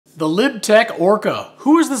The Lib Tech Orca.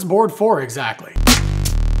 Who is this board for exactly?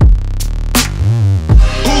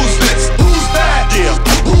 Who's this? Who's that? Yeah.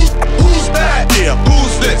 Who's that? Yeah.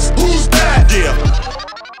 Who's this? Who's that? Yeah.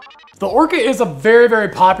 The Orca is a very, very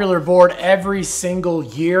popular board every single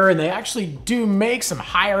year, and they actually do make some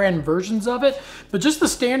higher end versions of it, but just the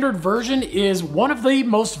standard version is one of the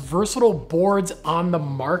most versatile boards on the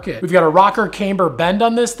market. We've got a rocker camber bend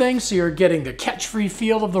on this thing, so you're getting the catch-free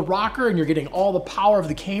feel of the rocker, and you're getting all the power of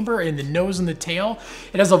the camber in the nose and the tail.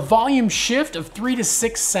 It has a volume shift of 3 to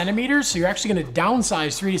 6 centimeters, so you're actually gonna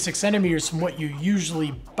downsize 3 to 6 centimeters from what you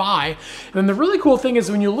usually buy. And then the really cool thing is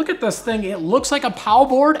when you look at this thing, it looks like a POW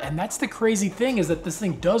board, and that's the crazy thing is that this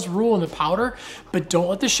thing does rule in the powder, but don't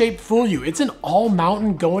let the shape fool you. It's an all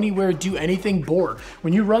mountain, go anywhere, do anything board.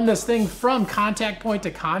 When you run this thing from contact point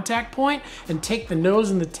to contact point and take the nose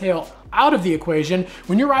and the tail out of the equation,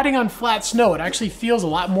 when you're riding on flat snow, it actually feels a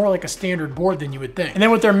lot more like a standard board than you would think. And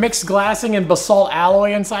then with their mixed glassing and basalt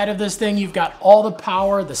alloy inside of this thing, you've got all the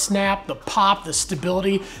power, the snap, the pop, the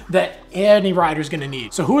stability that any rider's gonna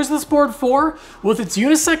need. So who is this board for? With its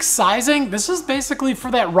unisex sizing, this is basically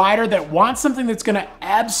for that rider that wants something that's gonna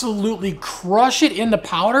absolutely crush it in the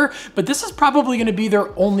powder, but this is probably gonna be their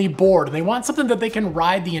only board, and they want something that they can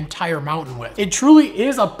ride the entire mountain with. It truly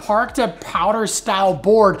is a park to powder style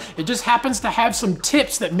board. It just happens to have some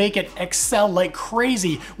tips that make it excel like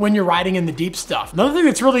crazy when you're riding in the deep stuff. Another thing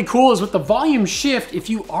that's really cool is with the volume shift, if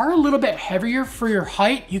you are a little bit heavier for your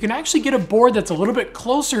height, you can actually get a board that's a little bit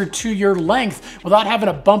closer to your length without having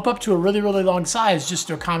to bump up to a really, really long size just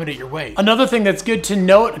to accommodate your weight. Another thing that's good to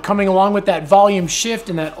note coming along with that volume shift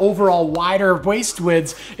and that overall wider waist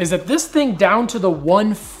widths is that this thing down to the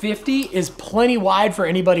 150 is plenty wide for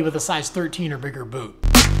anybody with a size 13 or bigger boot.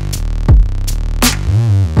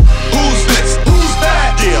 Who's this? Who's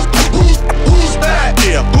that? Yeah. Who's that?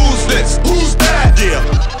 Yeah. Who's this? Who's that?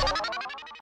 Yeah.